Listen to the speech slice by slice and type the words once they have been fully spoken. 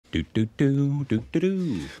Do do do do do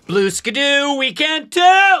do. Blue skidoo, we can't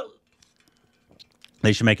tell.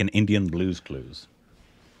 They should make an Indian Blues Clues.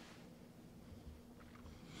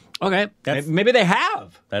 Okay, maybe they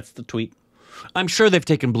have. That's the tweet. I'm sure they've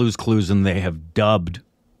taken Blues Clues and they have dubbed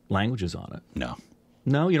languages on it. No.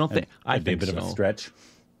 No, you don't think? I It'd be a think bit of a so. stretch.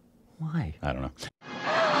 Why? I don't know.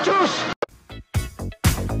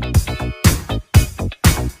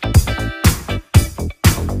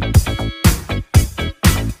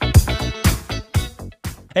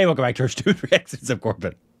 Hey, welcome back to our Stupid Reactions of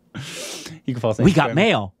Corbin. You can follow us on We Instagram, got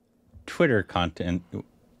mail. Twitter content.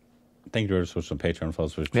 Thank you to our social Patreon. Follow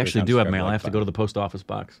us We actually do have mail. I have to go to the post office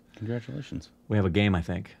box. Congratulations. We have a game, I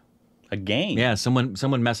think. A game? Yeah, someone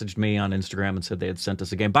messaged me on Instagram and said they had sent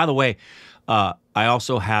us a game. By the way, I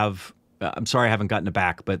also have. I'm sorry I haven't gotten it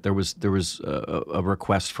back, but there was a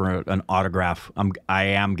request for an autograph. I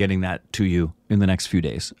am getting that to you in the next few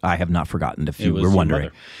days. I have not forgotten. If you were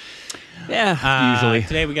wondering. Yeah, usually.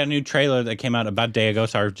 Today we got a new trailer that came out about a day ago.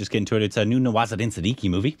 Sorry, just getting to it. It's a new Nawazuddin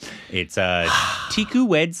Siddiqui movie. It's Tiku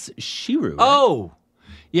Weds Sheru. Right? Oh,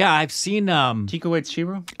 yeah, I've seen Tiku Weds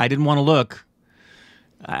Sheru. I didn't want to look.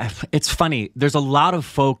 It's funny. There's a lot of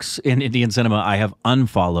folks in Indian cinema I have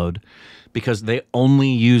unfollowed because they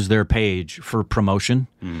only use their page for promotion,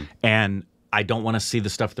 and I don't want to see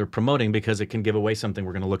the stuff they're promoting because it can give away something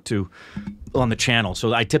we're going to look to on the channel.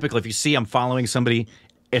 So I typically, if you see I'm following somebody,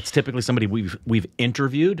 it's typically somebody we've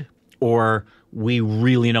interviewed or we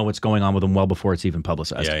really know what's going on with them well before it's even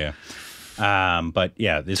publicized. Yeah, yeah. But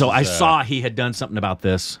yeah, this so is, I saw he had done something about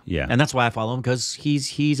this. Yeah, and that's why I follow him because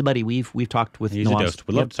he's a buddy. We've talked with. He's a dose.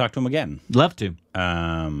 We'd love to talk to him again. Love to.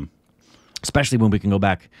 Especially when we can go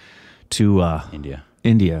back to India.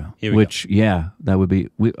 Here we go. Yeah, that would be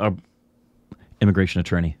our immigration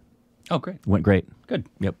attorney. Oh, great. Went great. Good.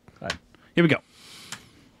 Yep. All right. Here we go.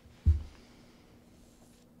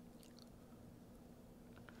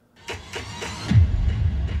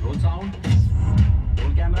 Sound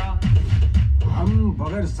roll camera हम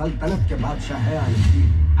बगैर सल्तनत के बादशाह है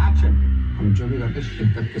action हम जो भी करते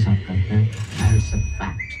शिद्दत के साथ करते हैं एज अ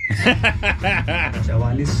फैक्ट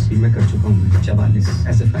 44 मैं कर चुका हूं 44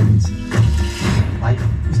 एज अ फाइनेंस भाई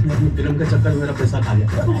इसने अपनी फिल्म के चक्कर में मेरा पैसा खा लिया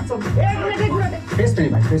फेस नहीं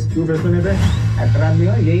भाई फेस क्यों फेस नहीं पे एक्टर आदमी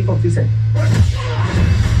है यही ऑफिस है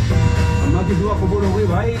अम्मा की दुआ कबूल हो गई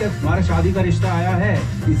भाई हमारे शादी का रिश्ता आया है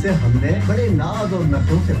इसे हमने बड़े नाज और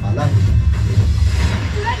नखरों से पाला है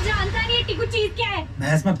पूरा जानता नहीं है टिकू चीज क्या है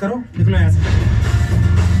बहस मत करो निकलो यहाँ से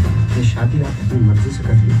ये शादी आप अपनी मर्जी से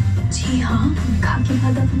कर ली जी हाँ निकाह के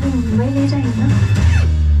बाद अपने मुंबई ले जाएंगे ना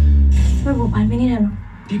मैं भोपाल में नहीं रहना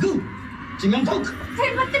टिकू चिंगम थोक फिर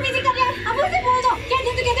बदतमीजी कर रहे हैं अब उसे बोल दो कहते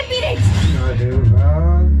तो कहते पीरियड्स अरे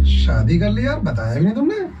वाह शादी कर ली यार बताया भी नहीं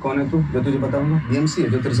तुमने कौन है तू जो तुझे बताऊंगा बीएमसी है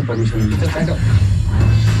जो तेरे से परमिशन नहीं लेता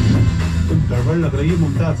कुछ गड़बड़ लग रही है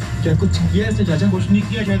मुमताज क्या कुछ किया ऐसे चाचा कुछ नहीं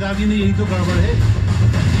किया शहजादी ने यही तो गड़बड़ है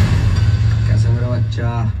कैसा मेरा बच्चा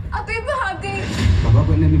अभी भाग गई बाबा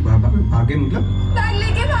को नहीं भागे मतलब बैग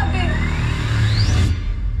लेके भाग गई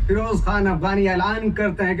फिरोज खान अफगानी ऐलान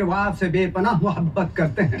करते हैं कि वो आपसे बेपनाह मोहब्बत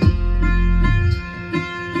करते हैं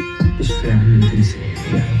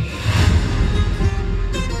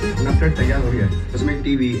नफरत तैयार हो गया है उसमें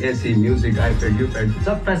टीवी एसी म्यूजिक आईपैड यूपैड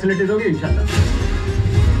सब फैसिलिटीज होगी इंशाल्लाह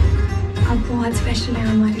आप बहुत स्पेशल है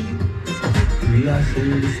हमारे लिए वी आर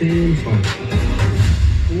सेम फॉर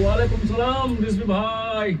वालेकुम सलाम रिजवी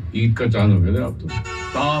भाई ईद का चांद हो गया आप तो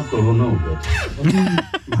साफ कोरोना हो गया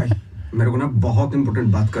भाई मेरे को ना बहुत इंपॉर्टेंट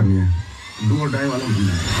बात करनी है डू और डाई वाला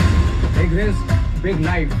बंदा है big risk big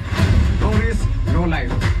life no risk no life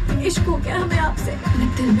इश्क हो गया हमें आपसे मैं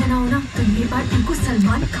दिल में ना हो ना तो ये बात इनको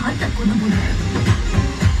सलमान खान तक को ना बोला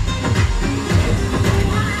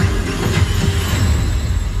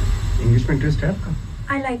इंग्लिश में इंटरेस्ट है आपका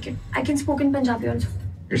I like it. I can speak in Punjabi also.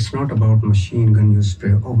 It's not about machine gun you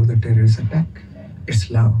spray over the terrorist attack. It's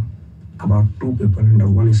love about two people under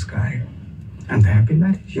one sky and the happy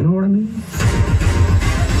marriage. You know what I mean?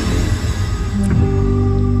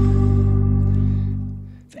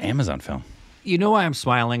 It's an Amazon film. You know why I'm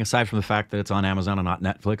smiling, aside from the fact that it's on Amazon and not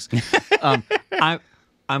Netflix?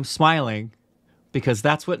 I'm smiling because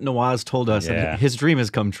that's what Nawaz told us. Yeah. And his dream has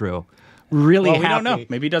come true. Really well, we happy. don't know.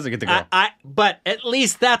 Maybe he doesn't get the girl. But at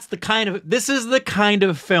least this is the kind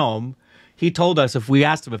of film he told us if we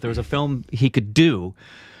asked him if there was a film he could do,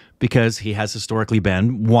 because he has historically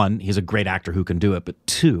been, one, he's a great actor who can do it, but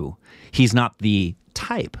two, he's not the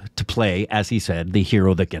type to play, as he said, the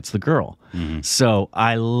hero that gets the girl. So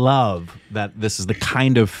I love that this is the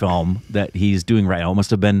kind of film that he's doing right now. It must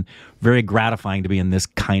have been very gratifying to be in this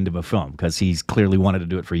kind of a film because he's clearly wanted to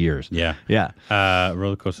do it for years. Yeah. Yeah.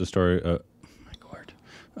 Roller coaster story. My God.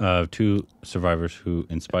 Two survivors who,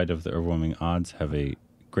 in spite of the overwhelming odds, have a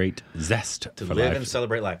great zest To for live life. and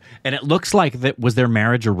celebrate life. And it looks like that was their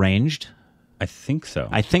marriage arranged? I think so.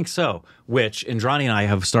 I think so. Which Indrani and I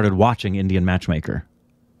have started watching Indian Matchmaker.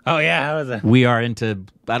 Oh yeah, how is that? We are into.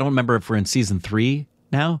 I don't remember if we're in season 3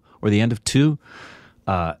 now or the end of 2.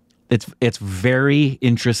 It's very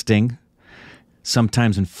interesting,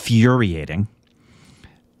 sometimes infuriating,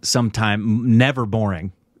 sometimes never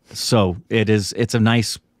boring. So it's a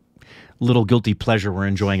nice little guilty pleasure we're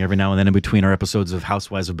enjoying every now and then in between our episodes of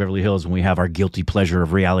Housewives of Beverly Hills when we have our guilty pleasure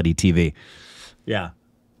of reality TV. Yeah.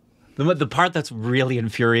 The part that's really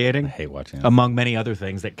infuriating, I hate watching it. among many other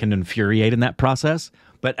things that can infuriate in that process.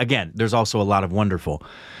 But again, there's also a lot of wonderful.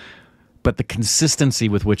 But the consistency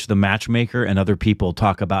with which the matchmaker and other people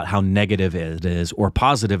talk about how negative it is or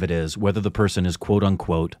positive it is, whether the person is quote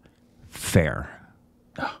unquote fair.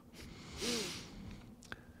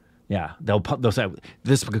 Yeah, they'll say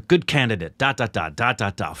this good candidate, ...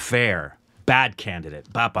 fair. Bad candidate,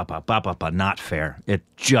 not fair. It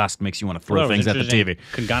just makes you want to throw things at the TV.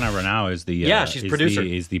 Kangana Ranaut is the she's producer.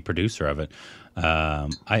 Is the producer of it.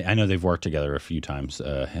 I know they've worked together a few times,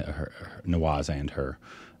 Nawaz and her.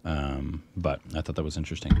 But I thought that was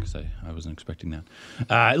interesting because I wasn't expecting that.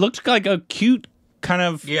 It looked like a cute kind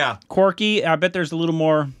of quirky. I bet there's a little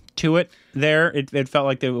more to it there. It felt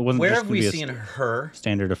like it wasn't. Where just have we be seen her?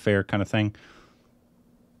 Standard affair kind of thing.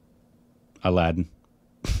 Aladdin.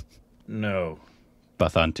 No.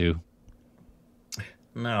 Pathan 2.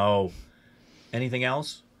 No. Anything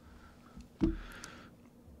else?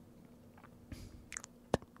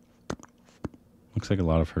 Looks like a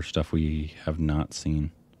lot of her stuff we have not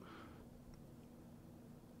seen.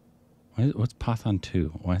 What's Pathan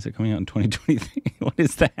 2? Why is it coming out in 2023? What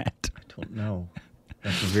is that? I don't know.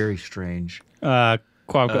 That's very strange. We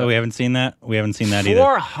haven't seen that. We haven't seen that either.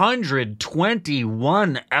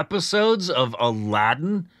 421 episodes of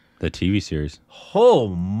Aladdin? The TV series. Oh,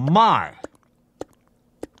 my.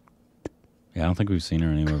 Yeah, I don't think we've seen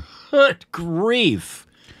her anywhere. Good grief.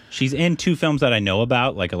 She's in 2 films that I know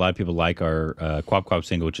about. Like a lot of people like are Kwab Kwab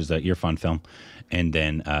Single, which is an earphone film. And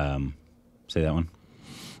then, say that one.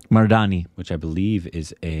 Mardani. Which I believe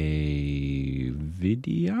is a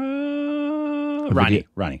video. Ronnie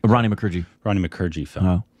Mukherjee film.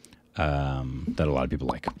 Oh. That a lot of people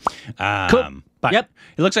like. Cool. But Yep.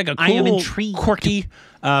 it looks like a cool, I am intrigued. quirky,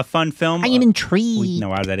 fun film. I am intrigued.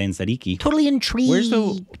 Nawazuddin Siddiqui. Totally intrigued.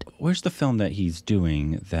 Where's the film that he's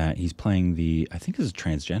doing that he's playing the, I think this is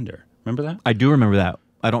transgender. Remember that? I do remember that.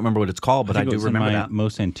 I don't remember what it's called, but I do remember that.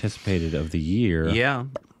 Most anticipated of the year. Yeah,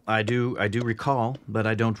 I do recall, but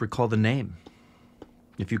I don't recall the name.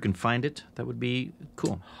 If you can find it, that would be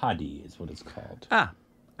cool. Hadi is what it's called. Ah,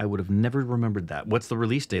 I would have never remembered that. What's the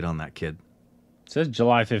release date on that, kid? It says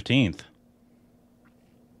July 15th.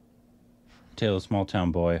 Tale of a small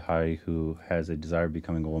town boy, Hari, who has a desire of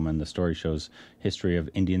becoming a woman. The story shows history of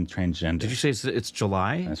Indian transgender. Did you say it's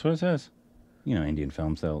July? That's what it says. You know, Indian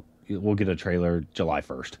films, we'll get a trailer July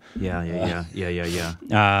 1st. Yeah.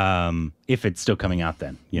 If it's still coming out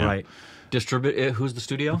then. You know? Right. Who's the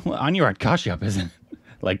studio? Well, Anirudh Kashyap isn't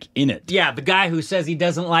like in it. Yeah, the guy who says he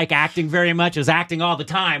doesn't like acting very much is acting all the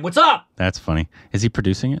time. What's up? That's funny. Is he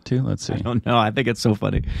producing it too? Let's see. I don't know. I think it's so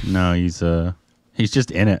funny. No, he's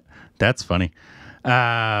just in it. That's funny.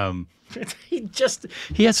 He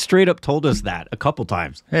has straight up told us that a couple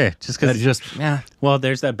times. Hey, just because Well,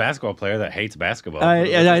 there's that basketball player that hates basketball.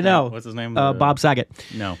 I know. What's his name? Bob Saget.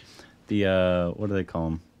 No, the what do they call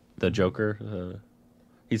him? The Joker.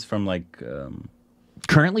 He's from like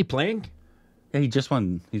currently playing. Yeah, he just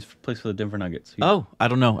won. He plays for the Denver Nuggets. I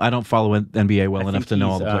don't know. I don't follow NBA well enough to know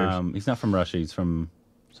all the players. He's not from Russia. He's from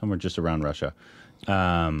somewhere just around Russia.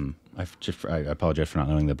 I apologize for not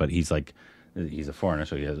knowing that, but he's a foreigner,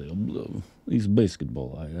 so he's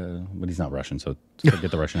basketball, but he's not Russian, so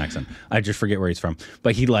forget the Russian accent. I just forget where he's from,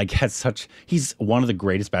 but he he's one of the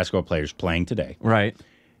greatest basketball players playing today, right?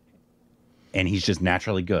 And he's just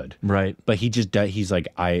naturally good, right? But he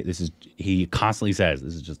constantly says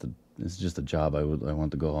this is just a job. I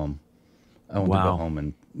want to go home. I want to go home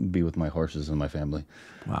and be with my horses and my family.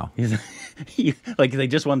 Wow. They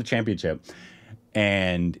just won the championship.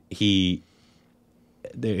 And he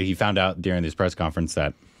found out during this press conference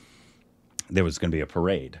that there was going to be a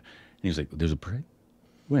parade. And he was like, there's a parade?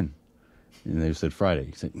 When? And they said Friday.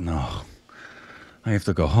 He said, no, I have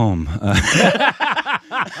to go home.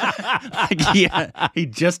 Yeah, he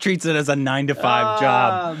just treats it as a 9-to-5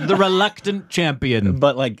 job. The reluctant champion.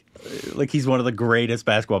 But like he's one of the greatest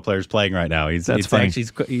basketball players playing right now. That's funny. He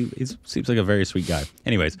seems like a very sweet guy.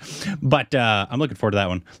 Anyways, but I'm looking forward to that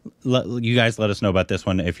one. You guys let us know about this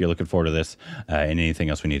one if you're looking forward to this and anything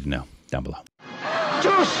else we need to know down below.